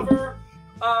 undercover.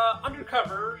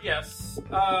 Undercover, yes.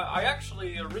 I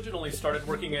actually originally started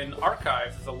working in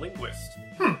archives as a linguist.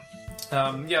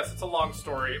 Yes, it's a long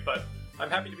story, but I'm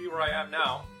happy to be where I am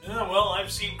now. Yeah, well,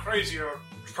 I've seen crazier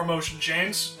promotion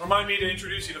chains. Remind me to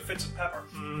introduce you to Fitz and Pepper.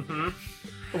 Mm-hmm.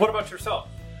 What about yourself?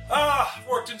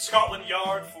 Worked in Scotland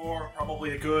Yard for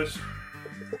probably a good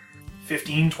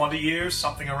 15, 20 years,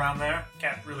 something around there.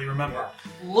 Can't really remember.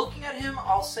 Looking at him,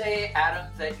 I'll say, Adam,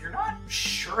 that you're not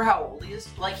sure how old he is.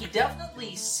 Like, he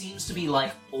definitely seems to be,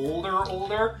 like,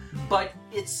 older, but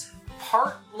it's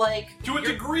part, like... To a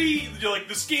degree, like,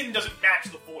 the skin doesn't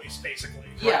match the voice, basically.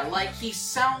 Yeah, like, he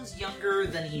sounds younger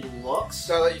than he looks.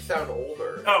 So that you sound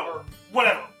older. Oh,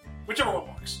 whatever. Whichever one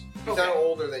works. You sound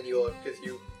older than you look, because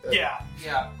you... Yeah.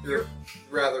 Yeah. You're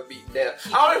rather beaten down.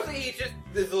 Honestly, he just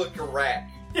does look a wreck.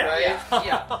 Yeah, right?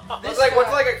 Yeah. It's This like, guy-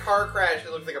 what's like a car crash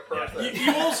that looks like a person.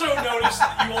 You also notice,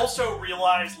 you also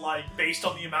realize, like, based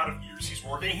on the amount of years he's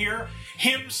working here,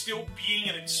 him still being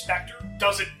an inspector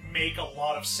doesn't make a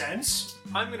lot of sense.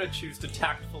 I'm going to choose to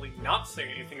tactfully not say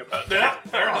anything about Yeah, that.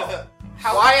 fair enough.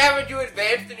 Why haven't you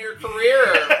advanced in your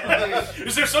career?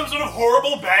 Is there some sort of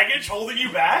horrible baggage holding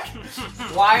you back?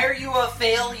 Why are you a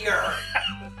failure?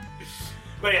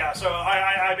 But yeah, so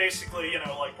I basically,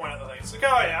 like, point out the things. Like,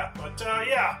 oh yeah, but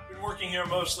yeah, been working here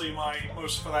most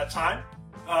for that time.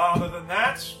 Other than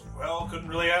that, well, couldn't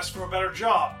really ask for a better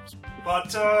job.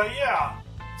 But yeah,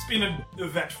 it's been an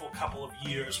eventful couple of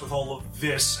years with all of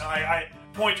this. I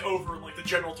point over in, like, the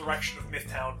general direction of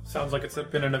Mythtown. Sounds like it's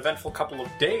been an eventful couple of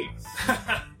days.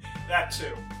 That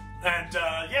too. And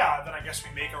yeah, then I guess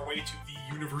we make our way to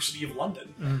the University of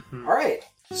London. Mm-hmm. Alright.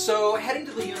 So, heading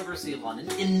to the University of London,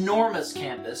 enormous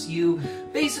campus, you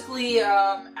basically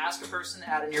ask a person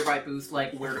at a nearby booth,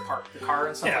 like, where to park the car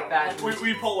and stuff like that.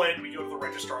 We pull in, we go to the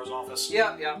registrar's office.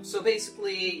 Yeah. So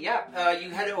basically, you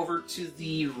head over to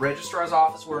the registrar's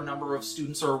office where a number of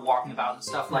students are walking about and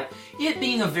stuff. Like, it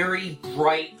being a very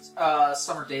bright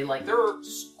summer day, like, there are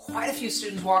quite a few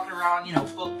students walking around,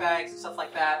 book bags and stuff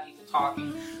like that, people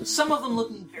talking. Some of them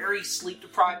looking very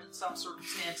sleep-deprived in some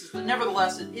circumstances, but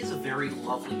nevertheless, it is a very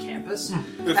lovely campus.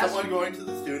 There's someone going to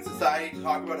the Student Society to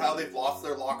talk about how they've lost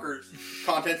their locker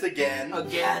contents again.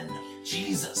 Again.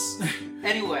 Jesus.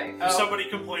 Anyway. There's somebody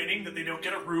complaining that they don't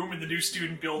get a room in the new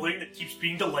student building that keeps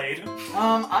being delayed.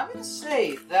 I'm gonna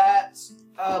say that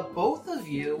both of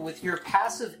you, with your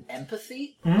passive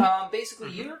empathy,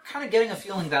 basically you're kind of getting a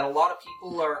feeling that a lot of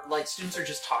people are, like, students are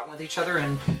just talking with each other,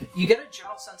 and you get a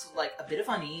general sense of, like, a bit of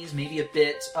unease, maybe a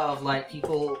bit of, like,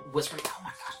 people whispering, oh my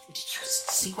gosh, did you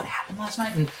see what happened last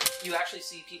night? And you actually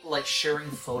see people, like, sharing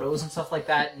photos and stuff like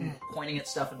that, and pointing at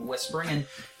stuff and whispering, and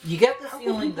you get the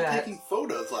feeling that... taking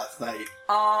photos last night.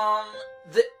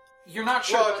 You're not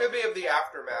sure. Well, it but- could be of the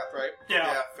aftermath, right?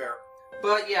 Yeah. Fair.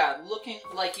 But yeah, looking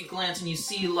like you glance and you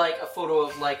see like a photo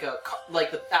of like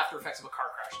the after effects of a car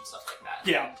crash and stuff like that.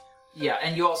 Yeah. Yeah,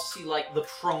 and you also see like the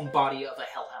prone body of a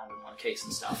hellhound in one case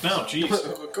and stuff. No, jeez.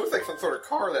 It looks like some sort of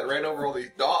car that ran over all these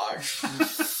dogs.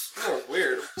 Oh,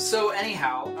 weird. So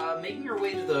anyhow, making your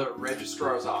way to the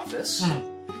registrar's office.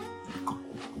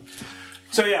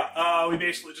 So yeah, we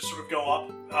basically just sort of go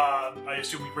up. I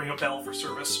assume we ring a bell for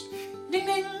service. Ding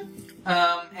ding.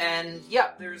 And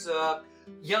yeah, there's a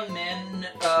young man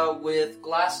with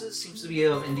glasses, seems to be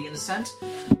of Indian descent.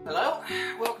 Hello,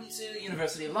 welcome to the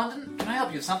University of London. Can I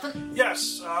help you with something?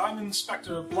 Yes, I'm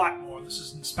Inspector Blackmore. This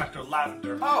is Inspector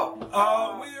Lavender.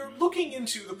 Oh, We're looking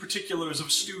into the particulars of a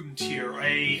student here,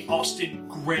 a Austin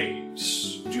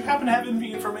Graves. Do you happen to have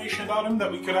any information about him that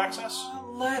we could access?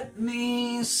 let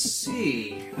me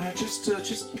see. Just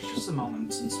a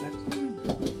moment, Inspector.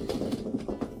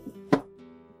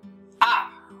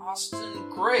 Austin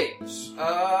Graves.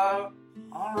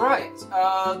 Alright.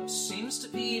 Seems to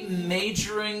be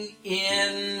majoring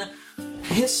in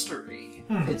history,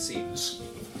 it seems.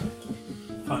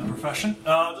 Fun profession.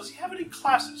 Does he have any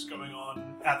classes going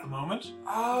on at the moment?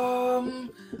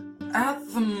 At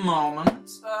the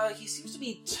moment, he seems to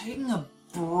be taking a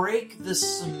break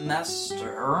this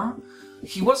semester.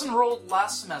 He was enrolled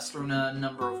last semester in a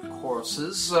number of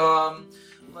courses.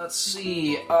 Let's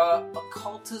see,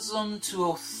 Occultism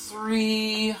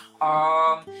 203,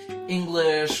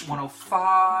 English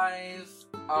 105,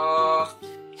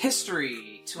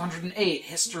 History 208,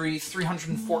 History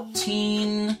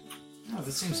 314. Oh,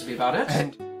 that seems to be about it.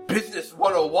 And Business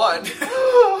 101.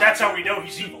 That's how we know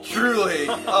he's evil. Truly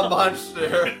a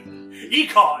monster.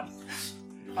 Econ!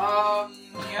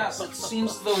 Yes, it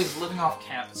seems as though he's living off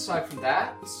campus. Aside from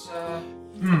that,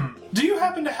 Do you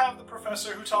happen to have the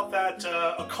professor who taught that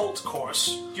occult course?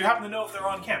 Do you happen to know if they're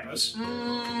on campus?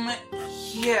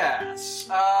 Yes.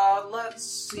 Let's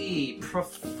see.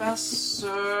 Professor...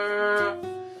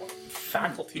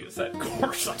 Faculty is that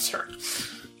course, I'm sure.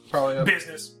 Probably a,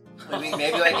 Business. maybe No,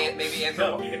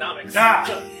 anthropology. economics.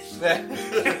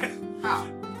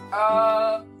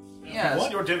 Yes. You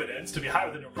want your dividends to be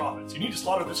higher than your profits. You need to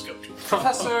slaughter this goat.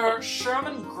 Professor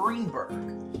Sherman Greenberg.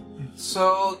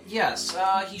 So, yes,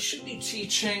 he should be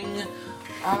teaching...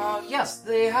 yes,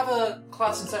 they have a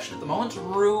class in session at the moment.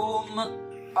 Room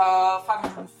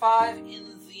 505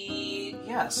 in the...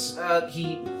 Yes,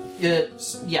 he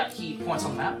points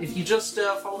on the map. If you just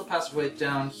follow the passageway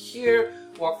down here,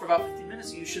 walk for about 15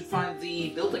 minutes, you should find the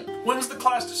building. When's the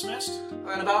class dismissed?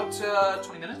 In about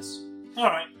 20 minutes.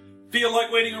 Alright. Feel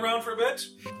like waiting around for a bit?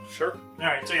 Sure.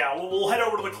 Alright, so yeah, we'll head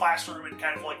over to the classroom and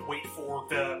kind of like wait for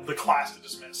the class to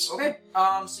dismiss. Okay,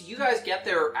 so you guys get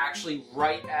there actually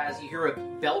right as you hear a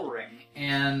bell ring,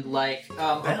 and like,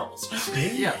 Bells.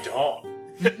 Yeah. Dog.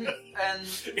 and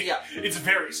yeah, It's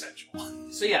very sensual.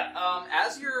 so yeah,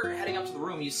 as you're heading up to the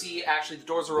room, you see actually the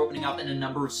doors are opening up and a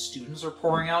number of students are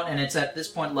pouring out, and it's at this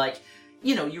point like,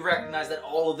 you know, you recognize that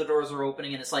all of the doors are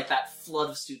opening, and it's like that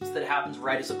flood of students that happens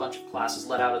right as a bunch of classes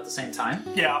let out at the same time.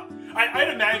 Yeah. I'd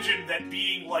imagine that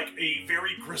being like a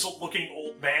very grizzled looking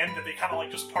old man, that they kind of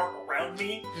like just park around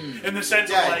me in the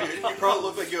sense of Yeah, like... you probably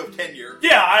look like you have tenure.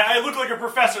 Yeah, I look like a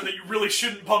professor that you really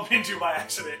shouldn't bump into by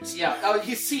accident. Yeah,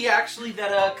 you see actually that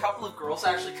a couple of girls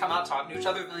actually come out talking to each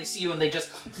other, then they see you and they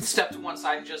just step to one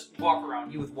side and just walk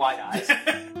around you with wide eyes.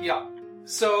 Yeah.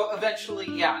 So eventually,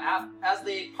 yeah, as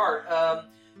they part,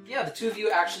 the two of you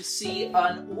actually see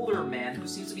an older man who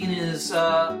seems to be in his,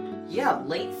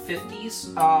 late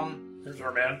 50s. There's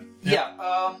our man.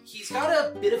 He's got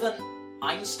a bit of an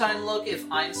Einstein look, if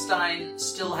Einstein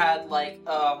still had, like,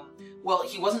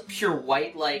 he wasn't pure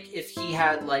white, like, if he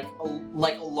had, like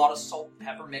a lot of salt and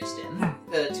pepper mixed in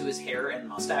to his hair and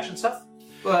mustache and stuff.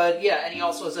 But, yeah, and he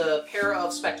also has a pair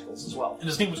of spectacles as well. And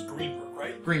his name was Greenberg,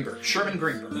 right? Greenberg. Sherman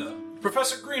Greenberg.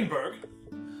 Professor Greenberg,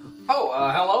 Oh,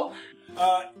 hello?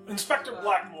 Inspector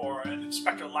Blackmore and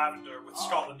Inspector Lavender with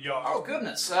Scotland Yard. Oh,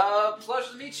 goodness.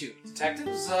 Pleasure to meet you.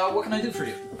 Detectives, what can I do for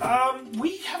you?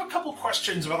 We have a couple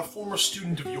questions about a former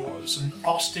student of yours, an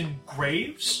Austin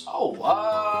Graves.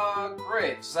 Oh,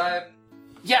 Graves.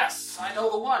 Yes, I know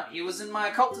the one. He was in my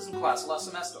occultism class last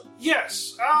semester.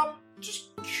 Yes, just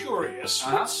curious,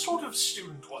 Uh-huh. what sort of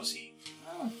student was he?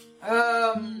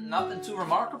 Nothing too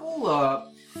remarkable.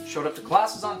 Showed up to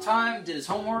classes on time, did his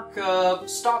homework,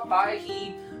 stopped by.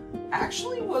 He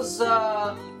actually was,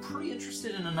 pretty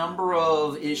interested in a number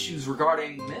of issues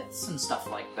regarding myths and stuff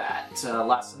like that,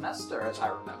 last semester, as I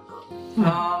remember.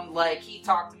 He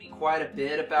talked to me quite a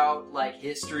bit about, like,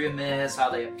 history of myths, how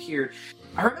they appeared.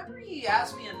 I remember he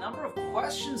asked me a number of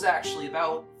questions, actually,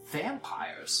 about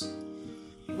vampires.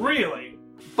 Really?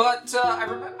 But I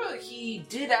remember he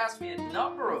did ask me a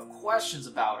number of questions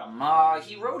about them.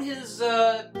 He wrote his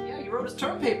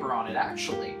term paper on it,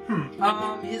 actually.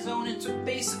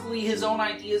 Basically his own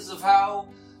ideas of how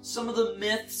some of the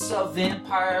myths of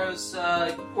vampires,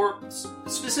 or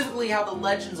specifically how the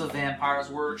legends of vampires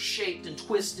were shaped and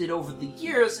twisted over the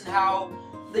years, and how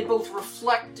they both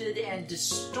reflected and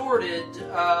distorted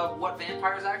what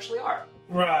vampires actually are.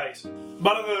 Right.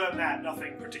 But other than that,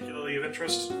 nothing particularly of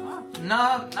interest?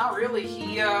 No, not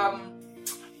really.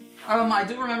 I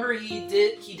do remember he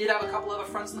did have a couple other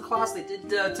friends in the class. They did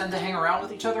tend to hang around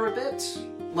with each other a bit.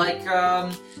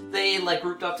 They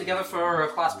grouped up together for a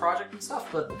class project and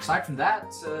stuff. But aside from that,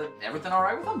 everything all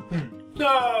right with him?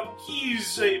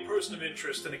 He's a person of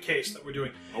interest in a case that we're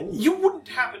doing. Oh. You wouldn't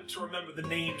happen to remember the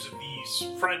names of these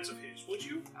friends of his, would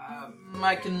you?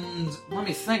 Let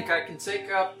me think.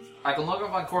 I can look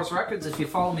up on course records if you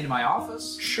follow me to my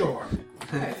office. Sure.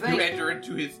 You enter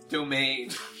into his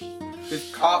domain.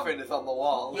 His coffin is on the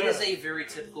wall. It is a very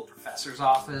typical professor's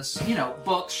office. You know,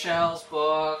 bookshelves,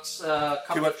 books,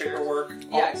 Too much paperwork.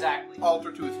 Yeah, exactly.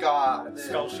 Altar to his god.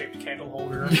 Skull-shaped candle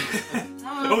holder.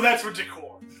 Oh, that's for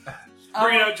decor.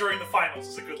 Bring it out during the finals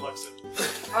is a good lesson.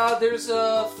 There's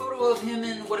a photo of him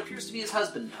and what appears to be his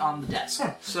husband on the desk.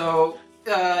 So,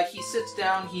 he sits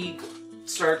down, he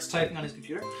starts typing on his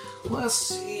computer. Let's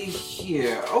see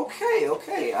here.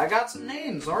 Okay, I got some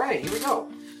names. Alright, here we go.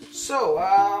 So,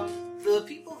 the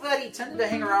people that he tended to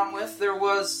hang around with, there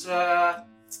was,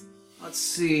 let's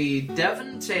see,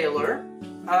 Devin Taylor,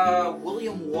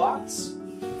 William Watts,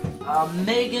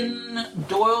 Megan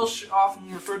Doyle,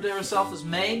 often referred to herself as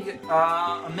Meg,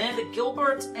 Amanda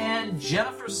Gilbert, and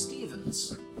Jennifer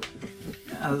Stevens.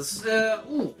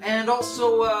 And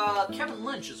also Kevin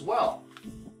Lynch as well.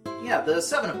 Yeah, the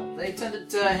 7 of them. They tended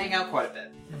to hang out quite a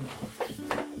bit.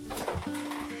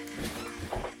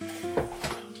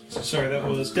 Sorry, that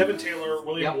was Devin Taylor,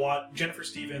 William Watt, Jennifer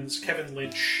Stevens, Kevin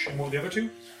Lynch, and what were the other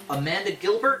two? Amanda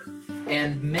Gilbert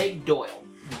and Meg Doyle.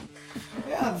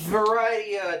 Yeah, a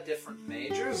variety of different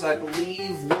majors. I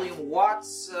believe William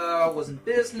Watts was in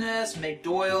business. Meg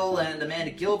Doyle and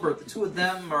Amanda Gilbert, the two of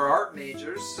them are art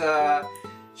majors.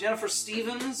 Jennifer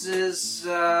Stevens is,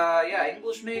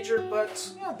 English major,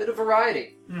 but a bit of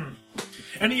variety.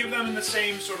 Any of them in the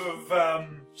same sort of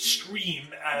stream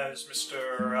as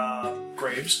Mr.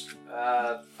 Graves?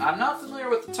 I'm not familiar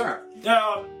with the term.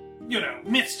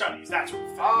 Myth studies, that sort of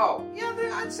thing. Oh, yeah,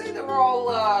 I'd say they were all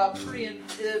pretty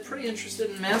interested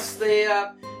in myths. They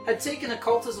had taken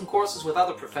occultism courses with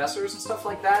other professors and stuff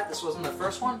like that. This wasn't the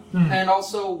first one. And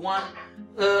also one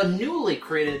newly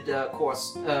created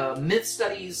course, myth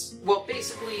studies. Well,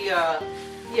 basically,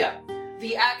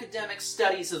 the academic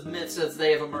studies of myths as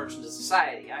they have emerged into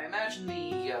society. I imagine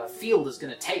the field is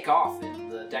going to take off in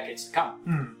the decades to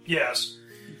come. Yes.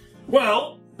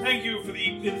 Well, thank you for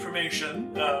the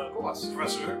information, Of course.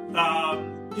 Professor.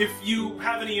 If you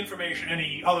have any information,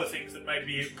 any other things that might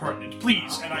be pertinent,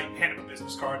 please, and I hand him a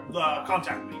business card,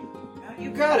 contact me.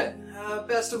 You got it.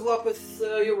 Best of luck with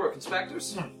your work,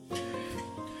 inspectors.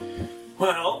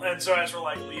 Well, and so as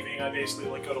we're leaving, I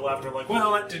basically go to Lavender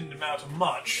well, that didn't amount to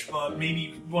much, but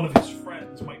maybe one of his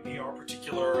friends might be our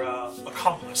particular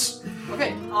accomplice.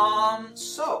 Okay,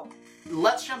 so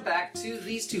let's jump back to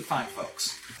these two fine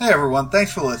folks. Hey everyone,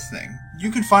 thanks for listening.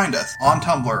 You can find us on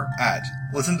Tumblr at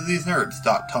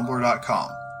listentothesenerds.tumblr.com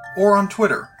or on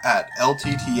Twitter at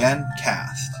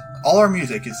LTTNcast. All our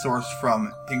music is sourced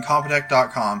from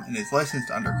Incompetech.com and is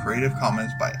licensed under Creative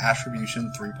Commons by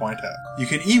Attribution 3.0. You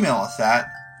can email us at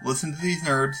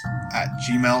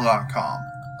listentothesenerds@gmail.com.